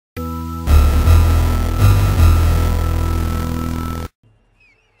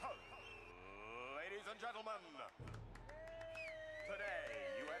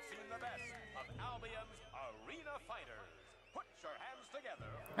the best of Albion's arena fighters. Put your hands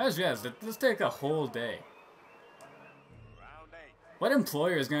together. As yes, let's take a whole day. Round 8. What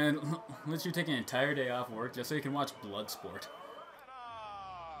employer is gonna let you take an entire day off work just so you can watch Bloodsport?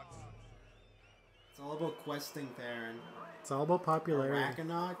 It's all about questing, Theron. It's all about popularity.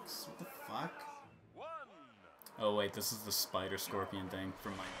 Arachnox? What the fuck? 1. Oh wait, this is the spider scorpion thing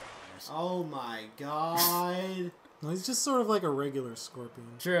from my nightmares. Oh my god. No, he's just sort of like a regular scorpion.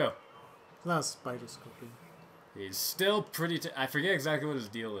 True. He's not a spider scorpion. He's still pretty. I forget exactly what his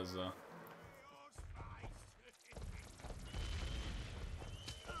deal is though.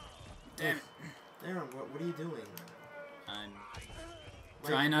 Damn it. Theron, what are you doing? I'm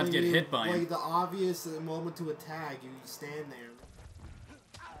trying not to get hit by him. Like the obvious moment to attack, you stand there.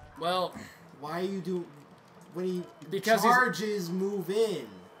 Well, why you do when he because charges, move in.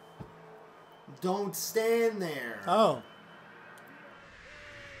 Don't stand there. Oh.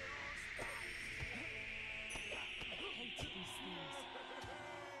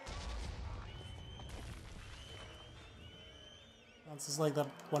 This is like that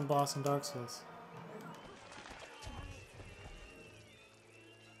one boss in Dark Souls.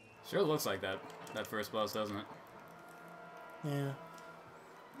 Sure looks like that first boss, doesn't it? Yeah.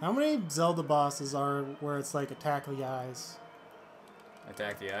 How many Zelda bosses are where it's like attack the eyes?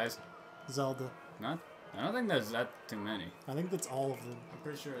 Attack the eyes? Zelda. Not? I don't think there's that too many. I think that's all of them. I'm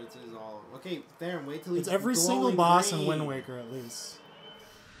pretty sure it is all. Okay, Theron, wait till he's It's every single boss in Wind Waker at least.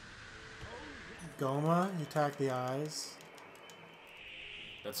 Goma, you attack the eyes.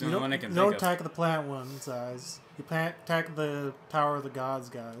 That's the only one I can You think don't of. attack the plant one's eyes. You attack the Tower of the Gods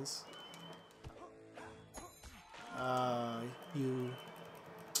guys. You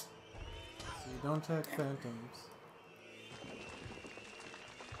don't attack phantoms.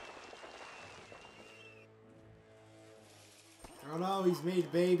 Oh no, he's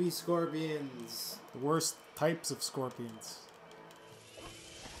made baby scorpions. The worst types of scorpions.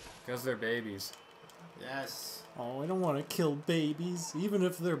 Because they're babies. Yes. Oh, I don't want to kill babies, even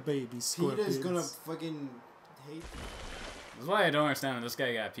if they're baby scorpions. PETA's gonna fucking hate them. That's why I don't understand how this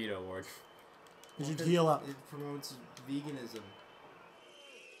guy got a PETA award. You should heal up. It promotes veganism.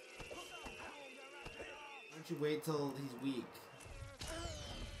 Why don't you wait till he's weak?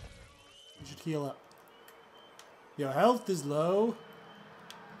 You should heal up. Your health is low.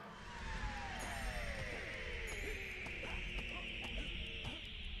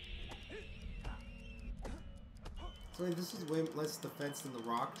 So this is way less defense than the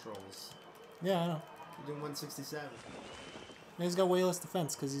rock trolls. Yeah, I know. You're doing 167. And he's got way less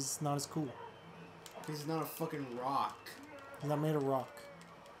defense because he's not as cool. Because he's not a fucking rock. He's not made of rock.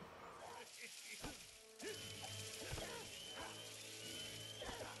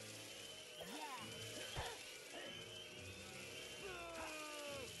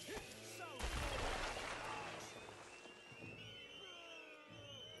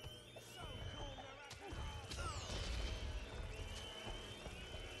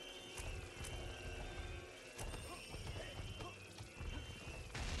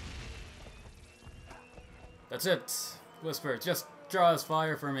 That's it. Whisper, just draw his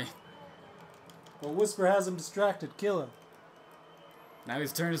fire for me. Well, Whisper has him distracted. Kill him. Now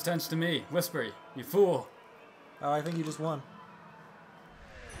he's turned his attention to me. Whisper, you fool. Oh, I think you just won.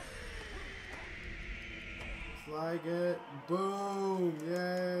 It's like it. Boom!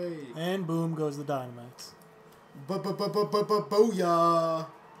 Yay! And boom goes the dynamites. Booyah!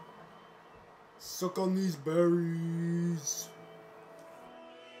 Suck on these berries.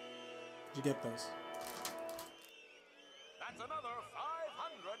 Did you get those? That's another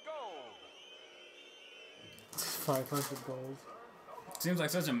 500 gold. 500 gold. Seems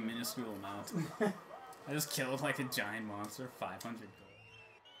like such a minuscule amount. I just killed like a giant monster. 500 gold.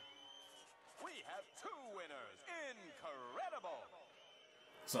 We have 2 winners. Incredible.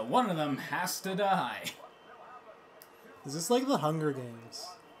 So one of them has to die. Is this like the Hunger Games?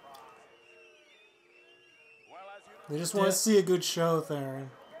 Well, as you know, They just want to see a good show, Theron.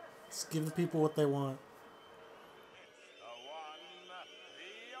 Just give the people what they want.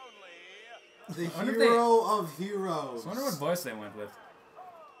 the one, the only, The wonder if hero of heroes. I wonder what voice they went with. Blades.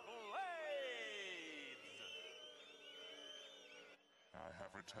 I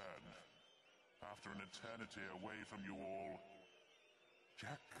have returned. After an eternity away from you all,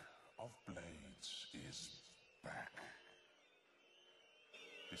 Jack of Blades is back.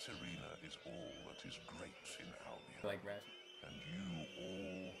 This arena is all that is great in Albion, Like Rash. and you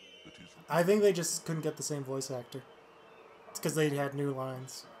all that is I think they just couldn't get the same voice actor. It's because they had new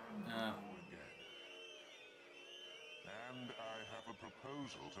lines. again. And I have a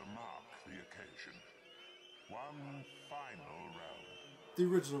proposal to mark the occasion. One final round. The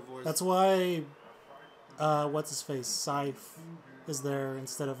original voice. That's why, what's his face, Scythe, is there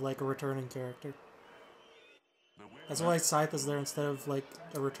instead of like a returning character. That's why Scythe is there instead of like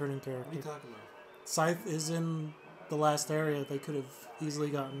a returning character. What are you talking about? Scythe is in the last area. They could have easily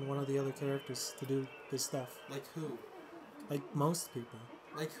gotten one of the other characters to do this stuff. Like who? Like most people.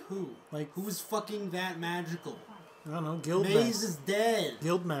 Like who? Like who is fucking that magical? I don't know. Guildmaster. Maze is dead.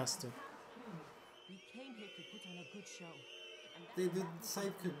 Guildmaster. We came here to put on a good show. The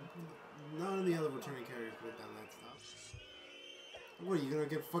site could. None of the other returning characters could have done that stuff. What are you gonna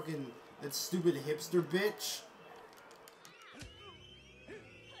get fucking that stupid hipster bitch?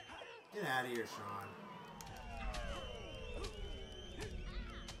 Get out of here, Sean.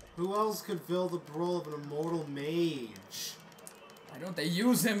 Who else could fill the role of an immortal mage? Why don't they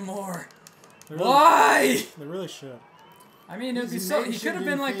use him more? Really, Why? They really should. I mean, it'd be He's so. He could have mentioned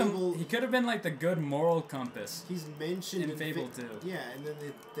been in like Fable. he could have been like the good moral compass. He's mentioned In Fable 2. Yeah, and then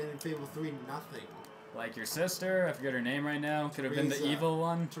in Fable 3, nothing. Like your sister, I forget her name right now, could have been the Teresa. evil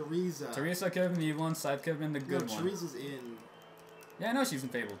one. Teresa. Teresa could have been the evil one. Scythe could have been the good No, one. Teresa's in. Yeah, I know she's in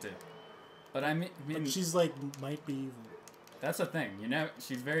Fable 2. But I mean, But she's like, might be evil. that's the thing. You know,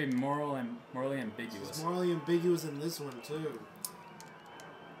 she's very morally ambiguous. She's morally ambiguous in this one too.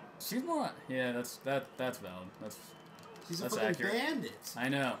 She's more. Yeah, that's valid. She's That's a fucking accurate. bandit. I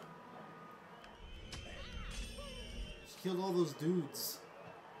know. She killed all those dudes.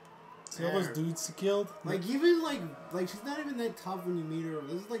 See all those dudes she killed? Like even like she's not even that tough when you meet her.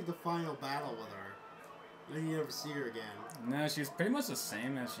 This is like the final battle with her. And then you never see her again. No, she's pretty much the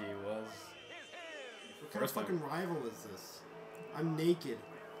same as she was. What kind of First time. fucking rival is this? I'm naked.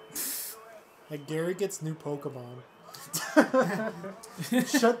 Like Gary gets new Pokemon.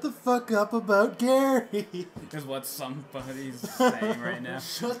 Shut the fuck up about Gary. Is what somebody's saying right now.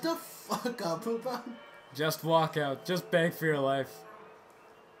 Shut the fuck up about. Just walk out. Just beg for your life.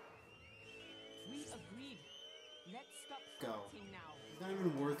 We agreed. Let's stop Go. fighting now. It's not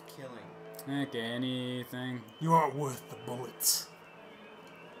even worth killing. Okay, anything. You aren't worth the bullets.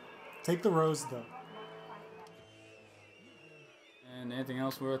 Take the rose though. And anything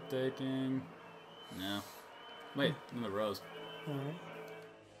else worth taking? No. Wait, in the rose. Alright.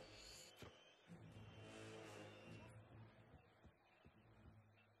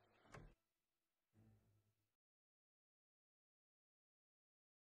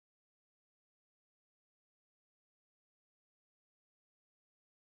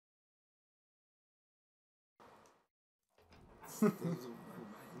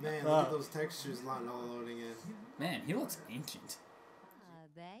 Man, look at those textures not loading in. Man, he looks ancient.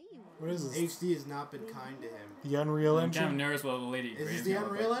 There you are. What is this? HD has not been kind to him. The Unreal I'm kind of Engine? nervous what Lady Is Graves this the gonna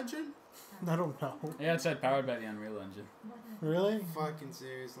look Unreal like. Engine? I don't know. Yeah, it said powered by the Unreal Engine. Really? Fucking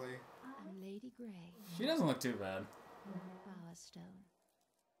seriously. I'm Lady Grey, She doesn't look too bad. Bowerstone.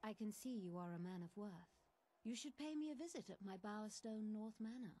 I can see you are a man of worth. You should pay me a visit at my Bowerstone North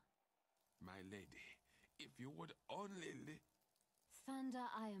Manor. My lady, if you would only Thunder,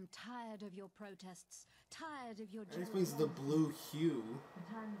 I am tired of your protests, tired of your That explains the blue hue.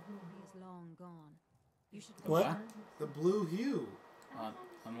 The time of glory is long gone. You should What? The blue hue.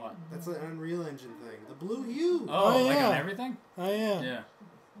 On what? That's an Unreal Engine thing. The blue hue. Oh, Oh, like yeah. on everything? Oh yeah. Yeah.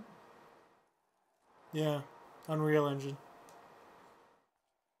 Yeah. Unreal Engine.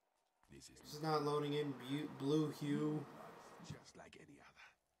 this is It's not loading in blue hue. just like any other,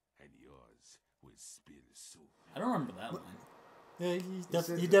 and yours will spill soon. I don't remember that line. Yeah,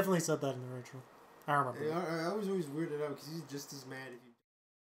 says he it. definitely said that in the original. I remember. I was always weirded out because he's just as mad if you.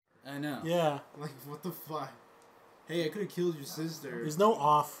 I know. Yeah. Like, what the fuck? Hey, I could have killed your sister. There's no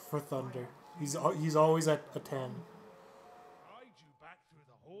off for Thunder. He's always at a 10. Guide you back through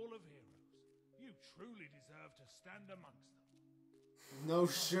the Hall of Heroes. You truly deserve to stand amongst them. No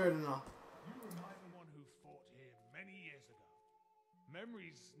shirt and all. You remind the one who fought here many years ago.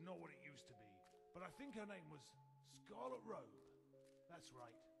 Memory's not what it used to be, but I think her name was Scarlet Robe. That's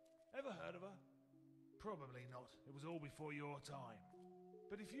right. Ever heard of her? Probably not. It was all before your time.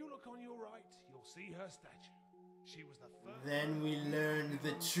 But if you look on your right, you'll see her statue. She was the first. Then we learned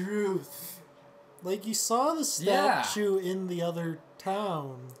the truth. Like, you saw the statue in the other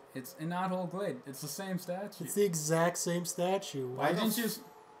town. It's in Knothole Glade. It's the same statue. It's the exact same statue. Why didn't you...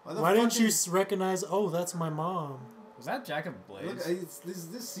 Why didn't you recognize, oh, that's my mom? Was that Jack of Blades? Look,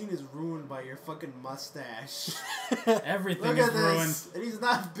 this scene is ruined by your fucking mustache. Everything Look is at ruined. this. And he's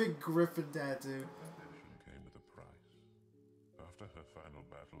not a big Griffin tattoo. Redemption came with a price. After her final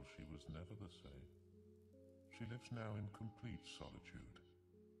battle, she was never the same. She lives now in complete solitude,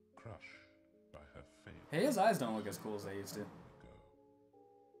 crushed by her fate. Hey, his eyes don't look as cool as they used to.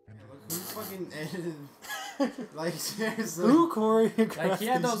 Look, who fucking edited Like seriously. Who choreographed Like he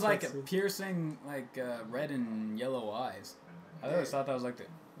had these those like cutscenes? piercing like red and yellow eyes. I always thought that was like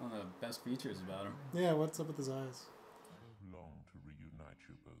one of the best features about him. Yeah, what's up with his eyes? I long to reunite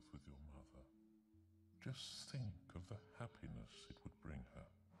you both with your mother. Just think of the happiness it would bring her.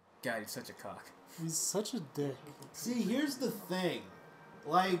 God, he's such a cock. He's such a dick. See, here's the thing.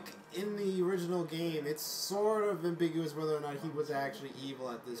 Like, in the original game, it's sort of ambiguous whether or not he was actually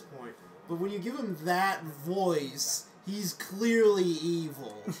evil at this point. But when you give him that voice, he's clearly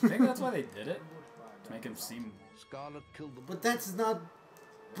evil. I think that's why they did it. To make him seem... Scarlet killed the... But that's not...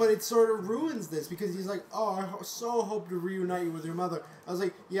 But it sort of ruins this, because he's like, oh, I so hope to reunite you with your mother. I was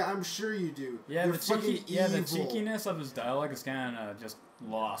like, yeah, I'm sure you do. Yeah, You're the cheeky, fucking the evil. cheekiness of his dialogue is kind of just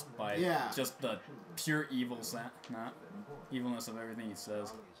lost by just the pure evilness of everything he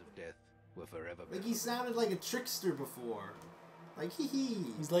says. Of death were forever. Like, he sounded like a trickster before. Like, hee.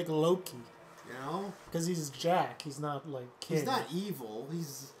 He's like Loki. You know? Because he's Jack. He's not like King. He's not evil.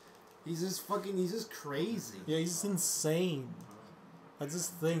 He's just crazy. Yeah, he's insane. That's his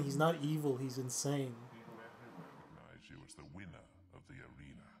thing. He's not evil. He's insane. Recognize you as the winner of the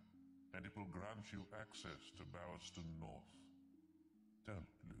arena, and it will grant you access to Bowerston North. Don't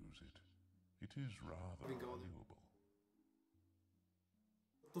lose it. It is rather valuable.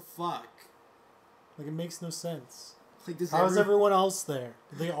 What the fuck? Like, it makes no sense. Like, does How's everyone else there?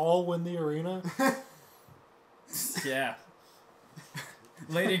 Did they all win the arena? Yeah.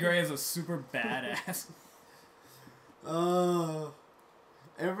 Lady Grey is a super badass.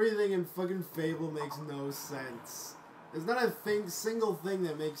 Everything in fucking Fable makes no sense. There's not a single thing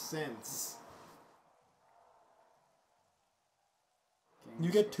that makes sense.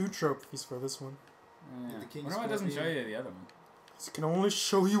 You get 2 trophies for this one. Yeah. The King Wonder why it doesn't show Scorpion. you the other one. It can only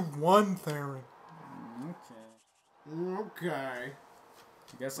show you one, Theron. Okay. Okay. I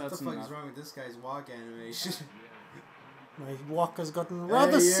guess What the that's fuck enough. is wrong with this guy's walk animation? My walk has gotten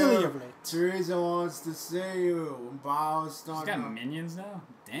rather Hey, silly you. of late. Teresa wants to see you. Bow's She's got minions now?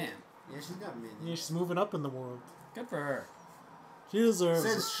 Damn. Yeah, she's got minions. Yeah, she's moving up in the world. Good for her. She deserves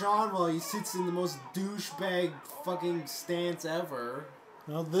Says it. Sean while he sits in the most douchebag fucking stance ever.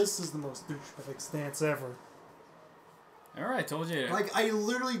 Now this is the most douchebag stance ever. Alright, told you. Like, I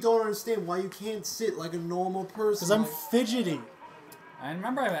literally don't understand why you can't sit like a normal person. Because I'm like, fidgety. I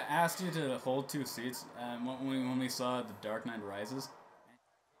remember I asked you to hold 2 seats when we saw The Dark Knight Rises.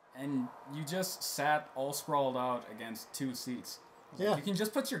 And you just sat all sprawled out against 2 seats. Yeah. You can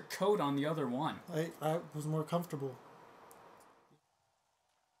just put your coat on the other one. I was more comfortable.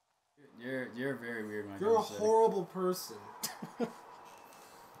 You're very weird, my you're a horrible person.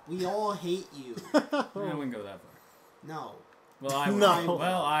 We all hate you. I wouldn't go that far. No. Well, I would. No.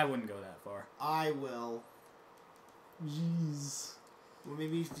 Well, I wouldn't go that far. I will. Jeez. Well,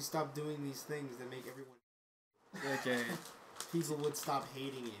 maybe if you stop doing these things that make everyone... Okay. People would stop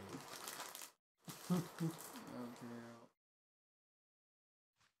hating you.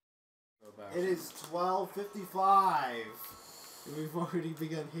 Go back. It is 12:55. And we've already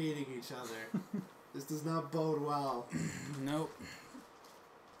begun hating each other. This does not bode well. Nope.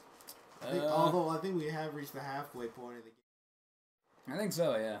 Although I think we have reached the halfway point of the game. I think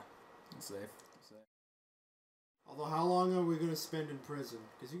so, yeah. It's safe. Although, how long are we going to spend in prison?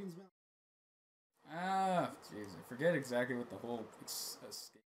 Because you can spend... Jeez, I forget exactly what the whole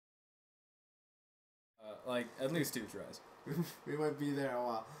escape... like, at least 2 tries. we might be there a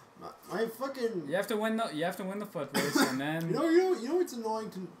while. My fucking... You have to win the foot race, and then... You know what's annoying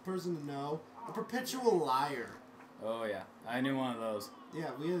person to know? A perpetual liar. Oh, yeah. I knew one of those.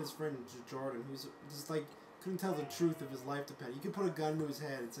 Yeah, we had this friend, Jordan, who's just like, couldn't tell the truth if his life depended. You could put a gun to his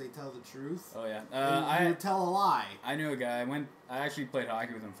head and say, tell the truth. Oh, yeah. And he would tell a lie. I knew a guy. I actually played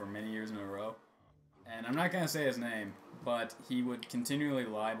hockey with him for many years in a row. And I'm not going to say his name, but he would continually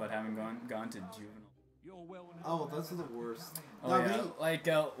lie about having gone to juvenile. Oh, those are the worst. Oh, No, yeah. but Like,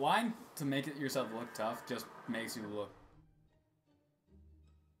 lying to make it yourself look tough just makes you look...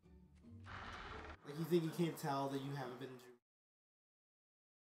 like, you think you can't tell that you haven't been in juvenile?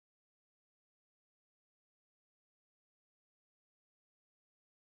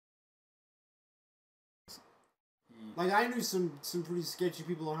 Like, I knew some pretty sketchy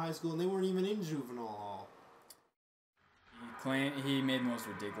people in high school, and they weren't even in juvenile hall. He made the most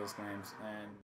ridiculous claims, and